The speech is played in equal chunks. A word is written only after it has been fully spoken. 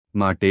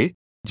માટે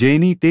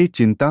જેની તે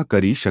ચિંતા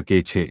કરી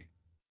શકે છે.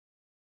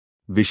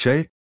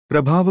 વિષય: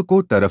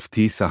 પ્રભાવકો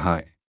તરફથી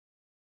સહાય.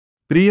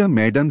 પ્રિય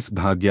મેડમ્સ,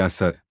 ભાગ્યા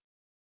સર,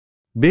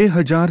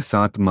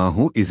 2007માં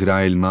હું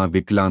ઇઝરાયેલમાં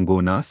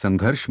વિકલાંગોના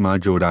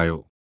સંઘર્ષમાં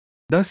જોડાયો.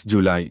 10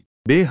 જુલાઈ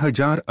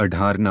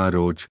 2018ના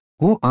રોજ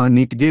હું આ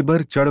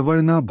નિટગેબર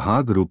ચળવળના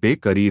ભાગ રૂપે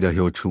કરી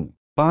રહ્યો છું.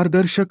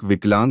 પારદર્શક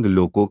વિકલાંગ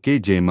લોકો કે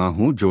જેમાં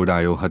હું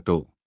જોડાયો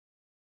હતો.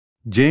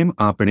 જેમ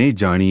આપણે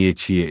જાણીએ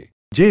છીએ,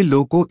 જે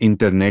લોકો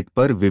ઇન્ટરનેટ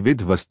પર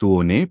વિવિધ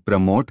વસ્તુઓને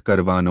પ્રમોટ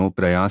કરવાનો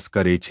પ્રયાસ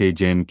કરે છે,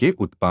 જેમ કે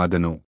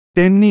ઉત્પાદનો,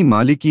 તેમની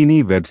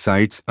માલિકીની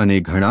વેબસાઇટ્સ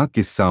અને ઘણા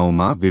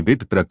કિસ્સાઓમાં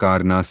વિવિધ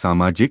પ્રકારના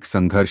સામાજિક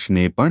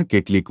સંઘર્ષને પણ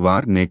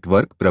કેટલીકવાર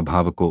નેટવર્ક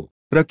પ્રભાવકો,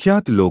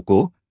 પ્રખ્યાત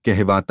લોકો,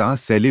 કહેવાતા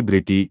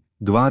સેલિબ્રિટી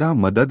દ્વારા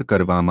મદદ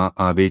કરવામાં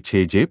આવે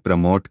છે જે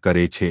પ્રમોટ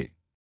કરે છે.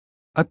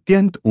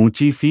 અત્યંત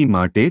ઊંચી ફી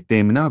માટે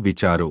તેમના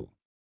વિચારો.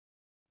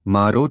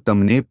 મારો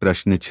તમને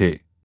પ્રશ્ન છે,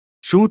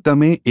 શું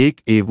તમે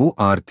એક એવું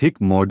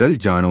આર્થિક મોડલ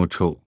જાણો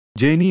છો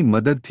જેની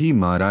મદદથી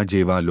મારા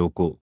જેવા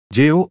લોકો,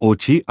 જેઓ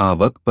ઓછી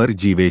આવક પર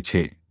જીવે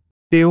છે,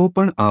 તેઓ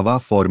પણ આવા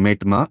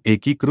ફોર્મેટમાં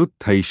એકીકૃત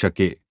થઈ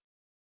શકે?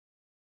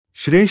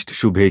 શ્રેષ્ઠ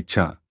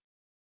શુભેચ્છા.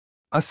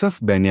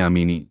 અસફ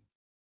બેન્યામીની.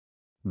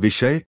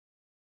 વિષય: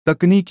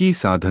 તકનીકી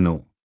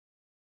સાધનો.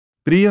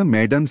 પ્રિય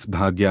મેડમ્સ,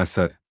 ભાગ્યા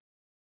સર,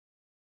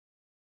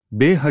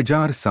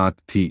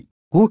 2007થી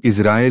હું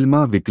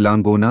ઇઝરાયેલમાં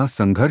વિકલાંગોના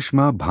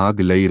સંઘર્ષમાં ભાગ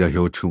લઈ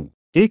રહ્યો છું.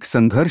 એક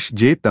સંઘર્ષ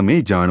જે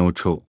તમે જાણો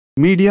છો,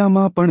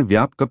 મીડિયામાં પણ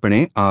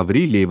વ્યાપકપણે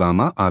આવરી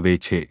લેવામાં આવે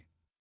છે.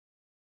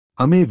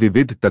 અમે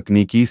વિવિધ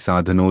તકનીકી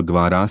સાધનો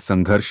દ્વારા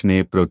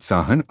સંઘર્ષને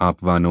પ્રોત્સાહન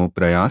આપવાનો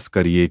પ્રયાસ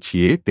કરીએ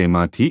છીએ.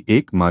 તેમાંથી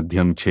એક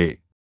માધ્યમ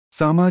છે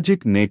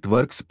સામાજિક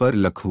નેટવર્ક્સ પર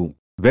લખવું,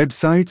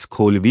 વેબસાઇટ્સ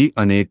ખોલવી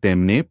અને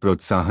તેમને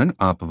પ્રોત્સાહન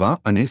આપવા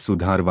અને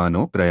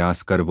સુધારવાનો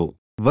પ્રયાસ કરવો,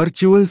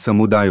 વર્ચ્યુઅલ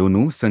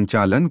સમુદાયોનું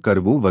સંચાલન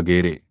કરવું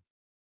વગેરે.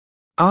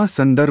 આ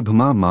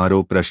સંદર્ભમાં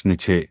મારો પ્રશ્ન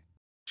છે,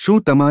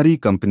 શું તમારી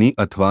કંપની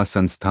અથવા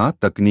સંસ્થા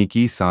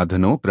તકનીકી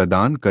સાધનો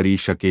પ્રદાન કરી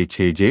શકે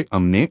છે જે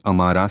અમને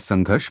અમારા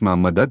સંઘર્ષમાં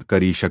મદદ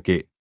કરી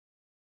શકે?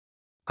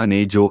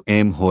 અને જો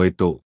એમ હોય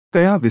તો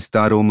કયા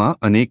વિસ્તારોમાં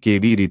અને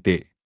કેવી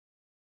રીતે?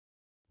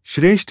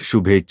 શ્રેષ્ઠ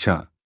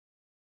શુભેચ્છા.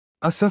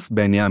 Asaf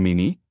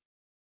Benyamini.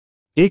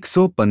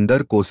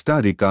 115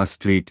 Costa Rica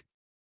street,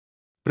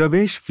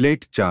 પ્રવેશ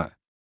flat 4,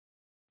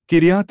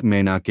 Kiryat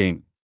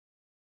Menachem,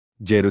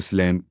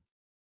 Jerusalem,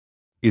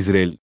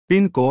 Israel.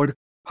 Pincode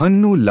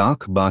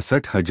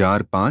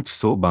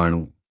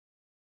 96,62,592.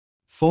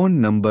 Phone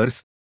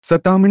numbers: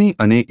 સતામણી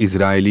અને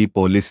ઇઝરાયેલી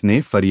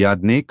પોલીસને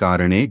ફરિયાદને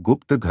કારણે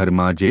ગુપ્ત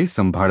ઘરમાં જે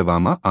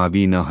સંભાળવામાં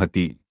આવી ન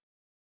હતી.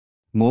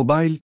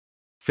 Mobile,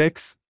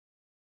 fax.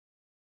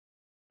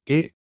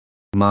 એ.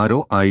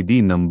 મારો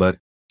આઈડી નંબર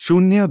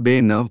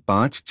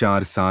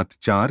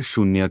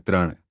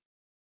 0295474003.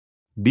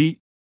 બી.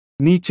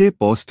 નીચે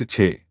પોસ્ટ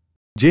છે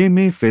જે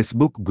મેં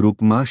ફેસબુક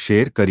ગ્રુપમાં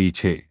શેર કરી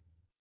છે.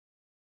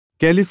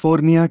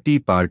 કેલિફોર્નિયા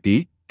ટી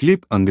પાર્ટી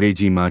ક્લિપ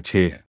અંગ્રેજીમાં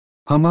છે.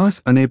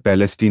 હમાસ અને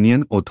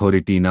પેલેસ્ટિનિયન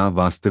ઓથોરિટીના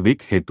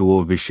વાસ્તવિક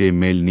હેતુઓ વિશે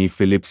મેલની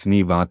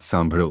ફિલિપ્સની વાત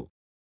સાંભળો.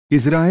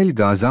 Israel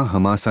Gaza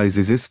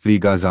Hamas is ISIS free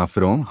Gaza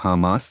from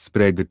Hamas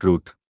spread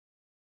truth.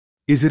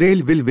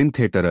 Israel will win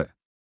theatre.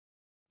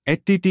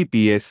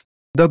 https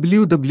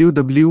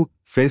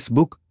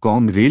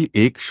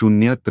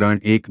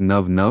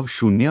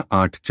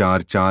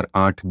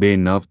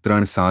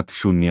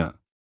www.facebook.com/reel103199844829370.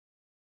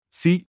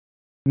 C.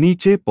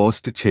 નીચે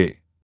પોસ્ટ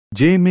છે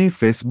જે મેં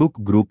ફેસબુક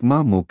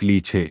ગ્રુપમાં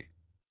મોકલી છે.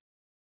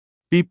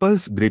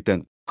 People's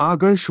Britain.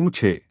 આગળ શું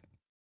છે?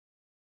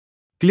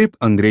 ક્લિપ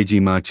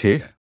અંગ્રેજીમાં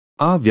છે.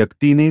 આ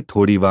વ્યક્તિને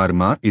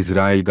થોડીવારમાં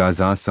ઇઝરાયેલ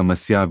ગાઝા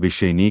સમસ્યા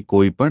વિશેની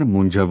કોઈપણ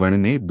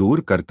મૂંઝવણને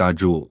દૂર કરતા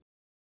જુઓ.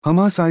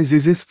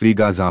 Hamas is ISIS free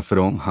Gaza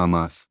from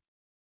Hamas.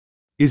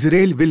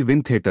 Israel will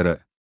win theatre.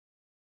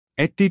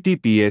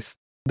 https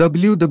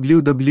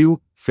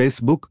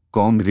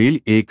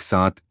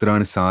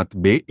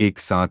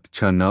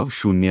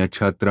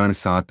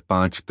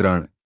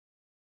www.facebook.com/reel173721769063753.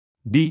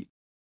 D.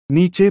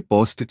 નીચે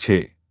પોસ્ટ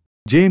છે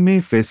જે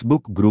મેં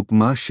ફેસબુક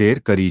ગ્રુપમાં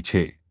શેર કરી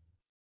છે.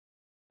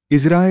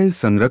 ઇઝરાયેલ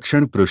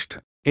સંરક્ષણ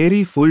પૃષ્ઠ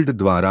એરી ફુલ્ડ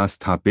દ્વારા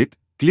સ્થાપિત.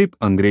 ક્લિપ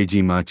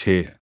અંગ્રેજીમાં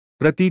છે.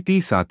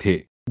 પ્રતીતિ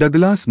સાથે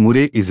ડગલાસ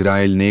મુરે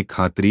ઇઝરાયેલને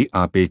ખાતરી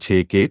આપે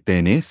છે કે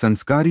તેને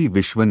સંસ્કારી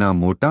વિશ્વના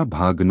મોટા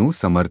ભાગનું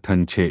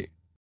સમર્થન છે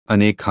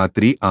અને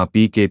ખાતરી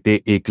આપી કે તે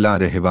એકલા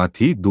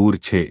રહેવાથી દૂર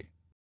છે.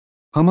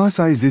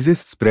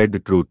 Hamas is ISIS spread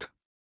truth.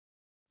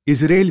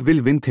 Israel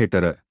will win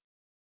theatre.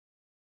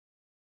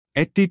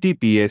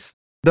 https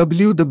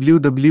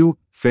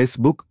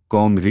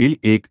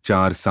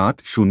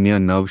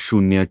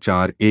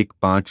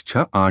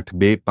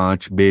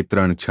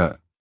www.facebook.com/reel147090415682523.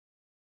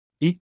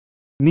 E.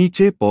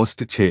 નીચે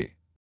પોસ્ટ છે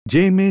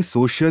જે મેં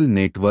સોશિયલ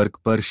નેટવર્ક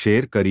પર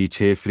શેર કરી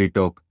છે.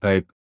 ફ્રીટોક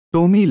એપ.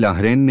 ટોમી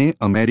લાહરેનને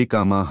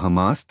અમેરિકામાં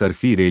હમાસ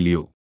તરફી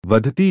રેલીઓ,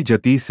 વધતી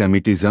જતી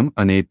સેમિટિઝમ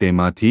અને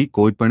તેમાંથી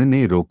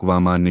કોઈપણને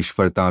રોકવામાં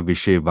નિષ્ફળતા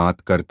વિશે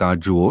વાત કરતા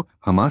જુઓ.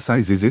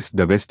 Hamas is ISIS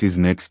the West is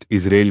next.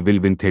 Israel will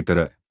win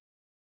theatre.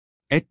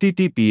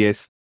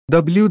 https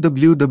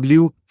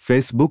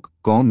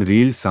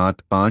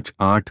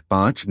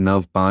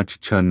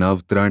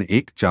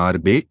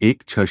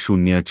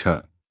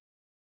www.facebook.com/reel7585956931416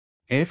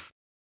 f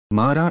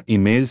મારા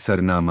ઈમેલ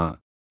સરનામા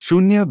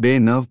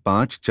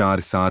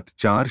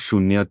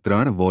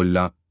 0295474003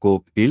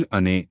 wolla@cocktail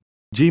અને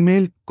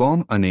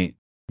gmail.com અને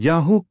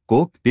yahoo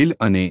cocktail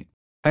અને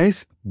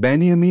s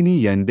benjamini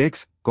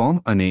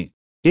yandex.com અને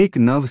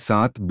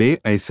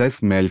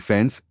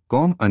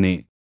 1972asfmailfans.com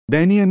અને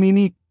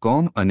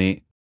benjamini.com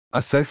અને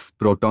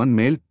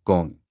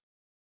asfprotonmail.com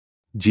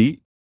जी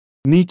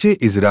नीचे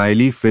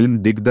इजरायली फिल्म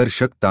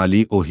दिग्दर्शक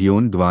ताली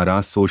ओहियोन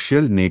द्वारा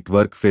सोशल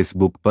नेटवर्क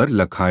फेसबुक पर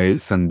लखाયેલ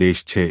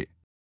संदेश छे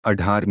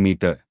 18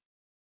 मीटर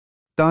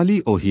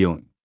ताली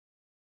ओहियोन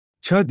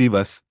 6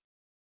 दिवस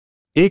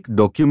एक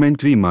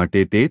डॉक्यूमेंटरी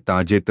माटे ते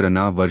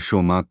ताजेतरना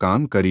वर्षों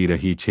काम करी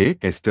रही छे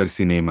एस्टर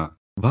सिनेमा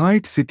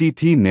व्हाइट सिटी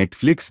थी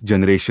नेटफ्लिक्स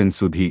जनरेशन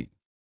सुधी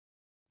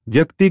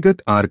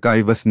व्यक्तिगत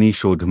आर्काइवसनी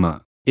शोधमा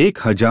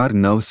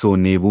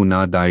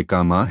 1990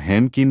 દાયકામાં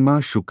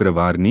હેમ્કિનમાં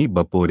શુક્રવારની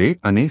બપોરે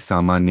અને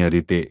સામાન્ય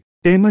રીતે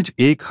તેમજ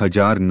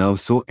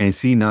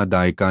 1980ના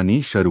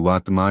દાયકાની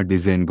શરૂઆતમાં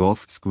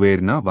ડિઝેન્ગોફ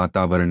સ્ક્વેરના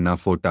વાતાવરણના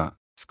ફોટા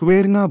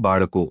સ્ક્વેરના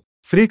બાળકો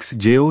ફ્રિક્સ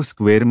જેઓ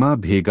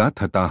સ્ક્વેરમાં ભેગા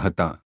થતા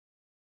હતા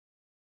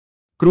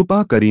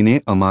કૃપા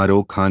કરીને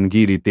અમારો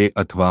ખાનગી રીતે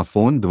અથવા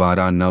ફોન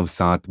દ્વારા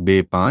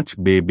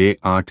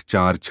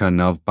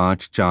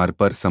 972522846954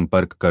 પર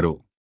સંપર્ક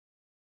કરો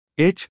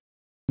એચ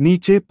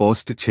નીચે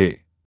પોસ્ટ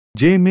છે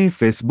જે મેં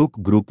ફેસબુક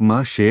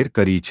ગ્રુપમાં શેર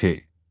કરી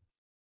છે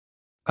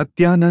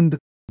અત્યાનંદ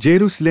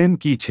જેરુસલેમ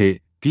કી છે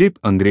ક્લિપ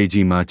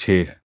અંગ્રેજીમાં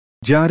છે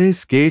જ્યારે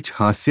સ્કેચ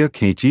હાસ્ય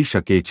ખેંચી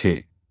શકે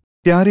છે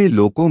ત્યારે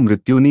લોકો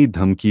મૃત્યુની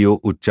ધમકીઓ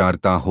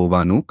ઉચ્ચારતા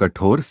હોવાનું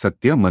કઠોર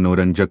સત્ય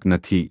મનોરંજક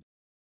નથી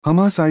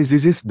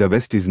Hamas is ISIS the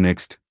West is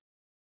next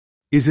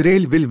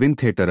Israel will win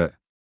theatre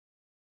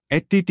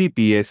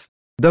https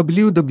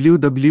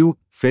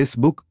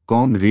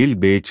www.facebook.com reel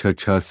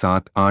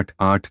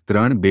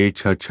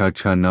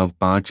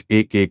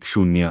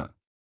 2667883266695110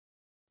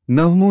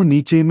 નવમો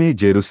નીચે મેં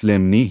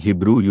જેરુસલેમની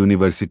હિબ્રુ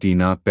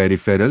યુનિવર્સિટીના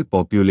પેરિફેરલ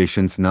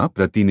પોપ્યુલેશન્સના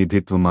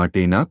પ્રતિનિધિત્વ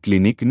માટેના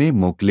ક્લિનિકને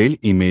મોકલેલ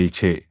ઈમેલ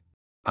છે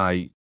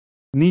આઈ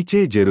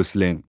નીચે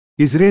જેરુસલેમ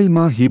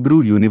ઇઝરાયેલમાં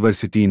હિબ્રુ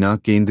યુનિવર્સિટીના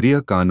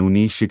કેન્દ્રીય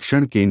કાનૂની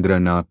શિક્ષણ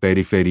કેન્દ્રના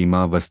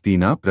પેરિફેરીમાં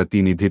વસ્તીના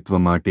પ્રતિનિધિત્વ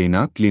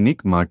માટેના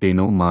ક્લિનિક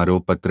માટેનો મારો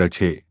પત્ર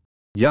છે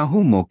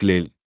યાહૂ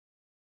મોકલેલ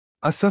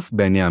અસફ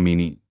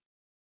બેન્યામિની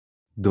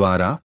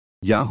દ્વારા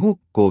યાહૂ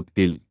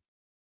કોકટેલ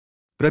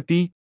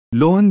પ્રતિ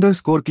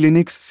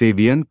લો_ક્લિનિક્સ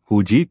સેવિયન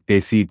હુજી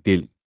ટેસી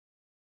તિલ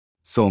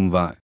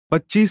સોમવાર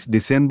 25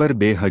 ડિસેમ્બર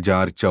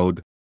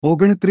 2014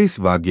 29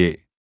 વાગ્યે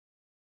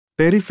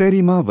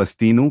પેરિફેરીમાં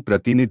વસ્તીનું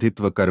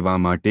પ્રતિનિધિત્વ કરવા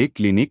માટે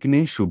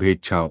ક્લિનિકને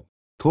શુભેચ્છાઓ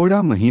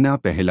થોડા મહિના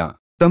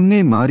પહેલા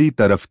તમને મારી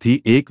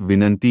તરફથી એક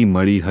વિનંતી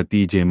મળી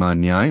હતી જેમાં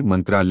ન્યાય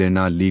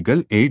મંત્રાલયના લીગલ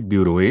એડ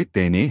બ્યુરોએ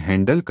તેને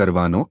હેન્ડલ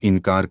કરવાનો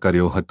ઇનકાર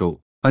કર્યો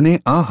હતો અને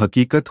આ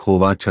હકીકત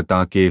હોવા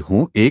છતાં કે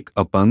હું એક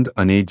અપંગ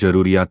અને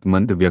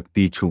જરૂરિયાતમંદ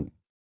વ્યક્તિ છું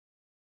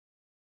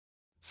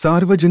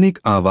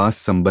સાર્વજનિક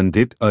આવાસ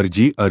સંબંધિત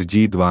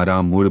અરજી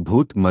દ્વારા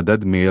મૂળભૂત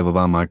મદદ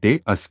મેળવવા માટે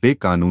અસફે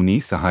કાનૂની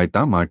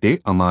સહાયતા માટે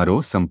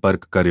અમારો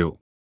સંપર્ક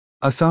કર્યો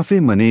અસાફે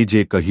મને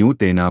જે કહ્યું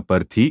તેના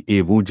પરથી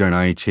એવું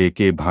જણાય છે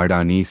કે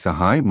ભાડાની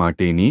સહાય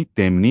માટેની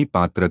તેમની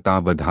પાત્રતા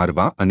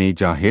વધારવા અને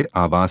જાહેર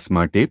આવાસ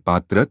માટે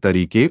પાત્ર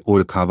તરીકે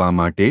ઓળખાવા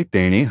માટે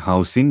તેણે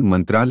હાઉસિંગ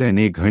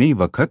મંત્રાલયને ઘણી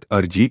વખત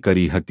અરજી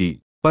કરી હતી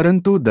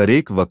પરંતુ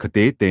દરેક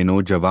વખતે તેનો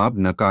જવાબ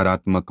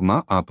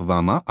નકારાત્મકમાં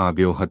આપવામાં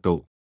આવ્યો હતો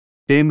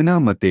તેમના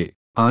મતે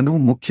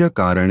આનું મુખ્ય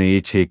કારણ એ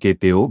છે કે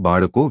તેઓ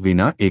બાળકો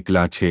વિના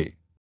એકલા છે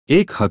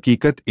એક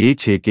હકીકત એ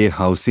છે કે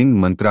હાઉસિંગ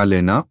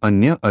મંત્રાલયના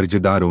અન્ય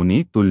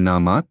અરજદારોની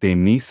તુલનામાં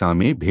તેમની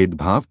સામે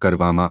ભેદભાવ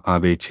કરવામાં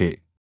આવે છે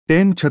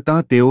તેમ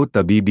છતાં તેઓ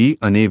તબીબી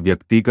અને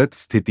વ્યક્તિગત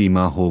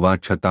સ્થિતિમાં હોવા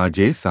છતાં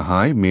જે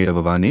સહાય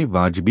મેળવવાને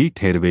વાજબી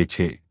ઠેરવે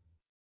છે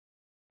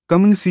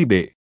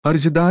કમનસીબે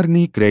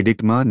અરજદારની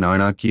ક્રેડિટમાં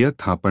નાણાકીય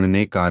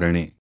થાપણને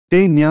કારણે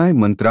તે ન્યાય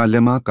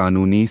મંત્રાલયમાં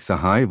કાનૂની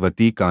સહાય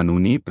વતી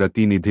કાનૂની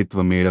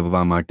પ્રતિનિધિત્વ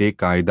મેળવવા માટે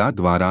કાયદા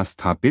દ્વારા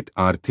સ્થાપિત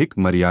આર્થિક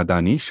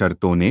મર્યાદાની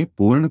શરતોને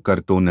પૂર્ણ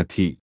કરતો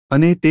નથી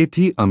અને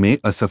તેથી અમે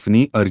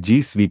અસફની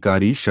અરજી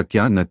સ્વીકારી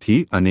શક્યા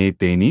નથી અને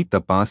તેની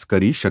તપાસ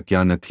કરી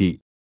શક્યા નથી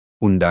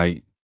ઊંડાઈ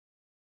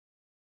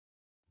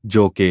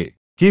જો કે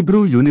હિબ્રુ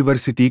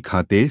યુનિવર્સિટી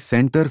ખાતે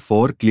સેન્ટર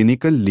ફોર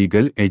ક્લિનિકલ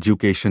લીગલ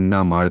એજ્યુકેશનના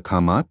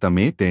માળખામાં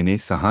તમે તેને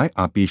સહાય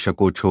આપી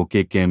શકો છો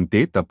કે કેમ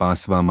તે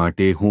તપાસવા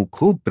માટે હું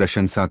ખૂબ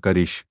પ્રશંસા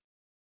કરીશ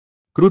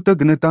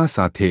કૃતજ્ઞતા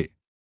સાથે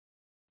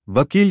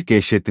વકીલ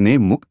કેશેતને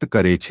મુક્ત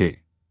કરે છે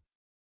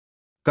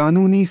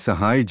કાનૂની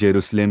સહાય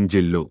જેરુસલેમ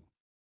જિલ્લો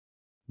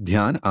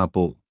ધ્યાન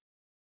આપો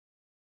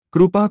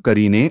કૃપા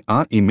કરીને આ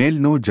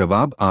ઈમેલનો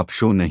જવાબ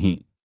આપશો નહીં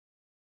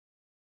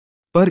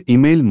પર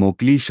ઈમેલ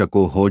મોકલી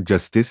શકો હો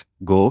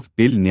justice.gov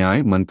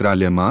ન્યાય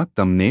મંત્રાલયમાં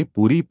તમને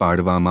પૂરી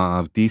પાડવામાં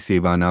આવતી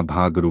સેવાના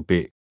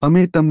ભાગરૂપે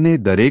અમે તમને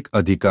દરેક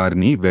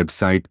અધિકારની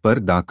વેબસાઇટ પર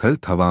દાખલ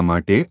થવા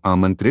માટે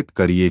આમંત્રિત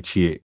કરીએ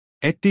છીએ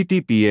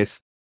https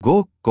go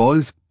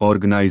calls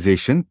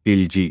organization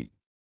ilg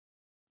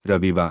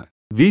રવિવાર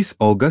 20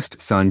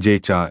 ઓગસ્ટ સાંજે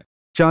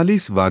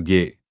 4:40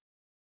 વાગ્યે.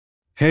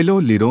 હેલો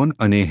લિરોન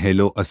અને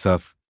હેલો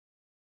અસફ.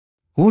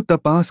 હું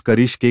તપાસ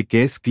કરીશ કે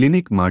કેસ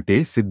ક્લિનિક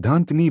માટે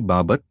સિદ્ધાંતની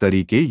બાબત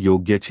તરીકે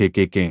યોગ્ય છે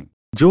કે કેમ.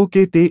 જો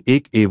કે તે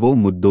એક એવો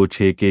મુદ્દો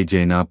છે કે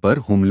જેના પર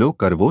હુમલો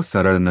કરવો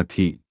સરળ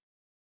નથી.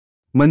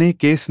 મને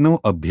કેસનો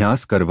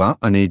અભ્યાસ કરવા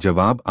અને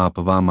જવાબ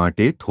આપવા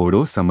માટે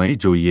થોડો સમય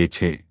જોઈએ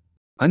છે.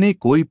 અને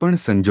કોઈ પણ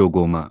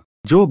સંજોગોમાં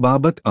જો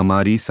બાબત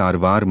અમારી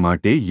સારવાર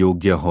માટે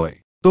યોગ્ય હોય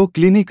તો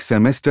ક્લિનિક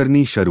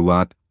સેમેસ્ટરની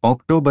શરૂઆત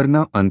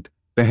ઓક્ટોબરના અંત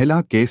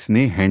પહેલા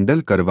કેસને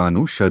હેન્ડલ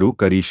કરવાનું શરૂ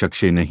કરી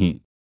શકશે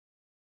નહીં.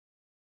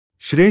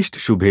 શ્રેષ્ઠ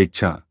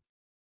શુભેચ્છા.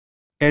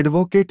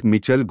 એડવોકેટ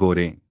મિચલ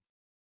ગોરે.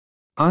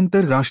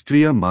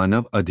 આંતરરાષ્ટ્રીય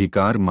માનવ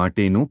અધિકાર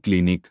માટેનું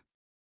ક્લિનિક.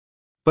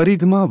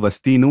 પરિઘમાં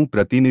વસ્તીનું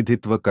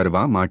પ્રતિનિધિત્વ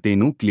કરવા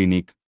માટેનું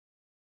ક્લિનિક.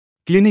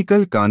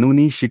 ક્લિનિકલ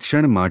કાનૂની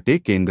શિક્ષણ માટે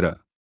કેન્દ્ર.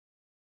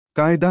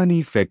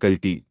 કાયદાની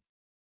faculty.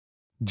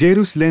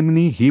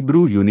 જેરુસલેમની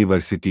Hebrew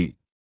university.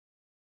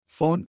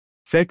 Phone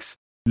fax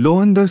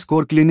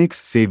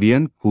 @clinics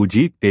સેવિયન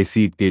હુજી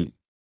તેસી તિલ.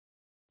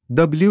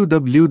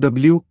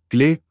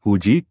 www.clay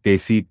હુજી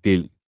તેસી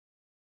તિલ.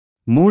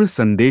 મૂળ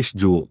સંદેશ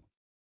જુઓ.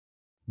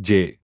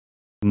 જે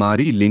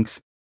મારી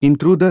લિંક્સ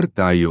ઇન્ટ્રુડર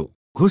તાયો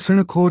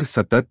ઘૂસણખોર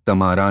સતત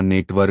તમારા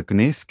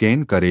નેટવર્કને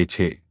સ્કેન કરે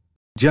છે.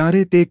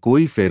 જ્યારે તે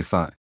કોઈ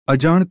ફેરફાર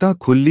અજાણતા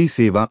ખુલ્લી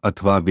સેવા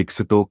અથવા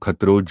વિકસતો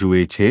ખતરો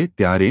જુએ છે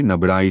ત્યારે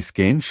નબળાઈ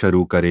સ્કેન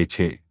શરૂ કરે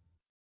છે.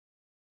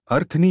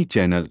 અર્થની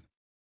ચેનલ.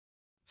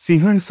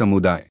 સિંહણ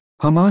સમુદાય.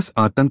 હમાસ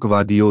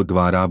આતંકવાદીઓ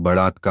દ્વારા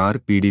બળાત્કાર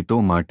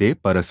પીડિતો માટે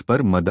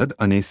પરસ્પર મદદ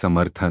અને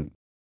સમર્થન.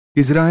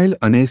 ઇઝરાયેલ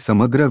અને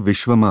સમગ્ર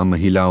વિશ્વમાં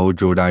મહિલાઓ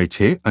જોડાય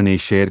છે અને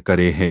શેર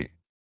કરે છે.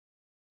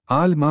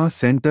 આલમા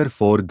centre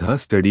for the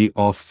study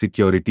of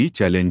security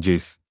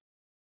challenges.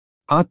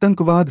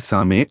 આતંકવાદ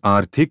સામે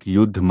આર્થિક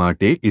યુદ્ધ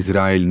માટે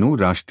ઇઝરાયેલનું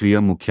રાષ્ટ્રીય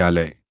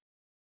મુખ્યાલય.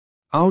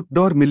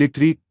 આઉટડોર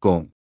મિલિટરી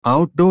કોમ.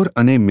 આઉટડોર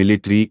અને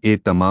મિલિટરી એ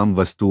તમામ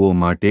વસ્તુઓ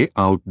માટે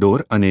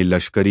આઉટડોર અને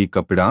લશ્કરી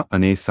કપડાં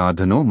અને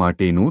સાધનો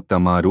માટેનું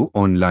તમારું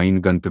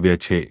ઓનલાઇન ગંતવ્ય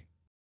છે.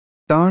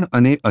 તાણ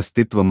અને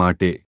અસ્તિત્વ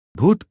માટે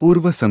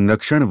ભૂતપૂર્વ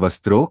સંરક્ષણ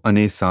વસ્ત્રો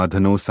અને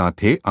સાધનો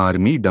સાથે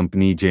આર્મી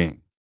ડમ્પની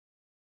જેમ.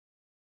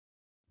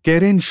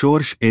 કેરેન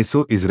શોર્શ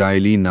એસો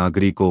ઇઝરાયેલી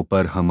નાગરિકો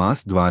પર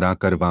હમાસ દ્વારા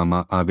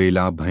કરવામાં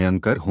આવેલા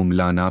ભયંકર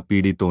હુમલાના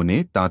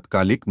પીડિતોને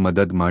તાત્કાલિક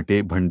મદદ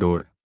માટે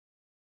ભંડોળ.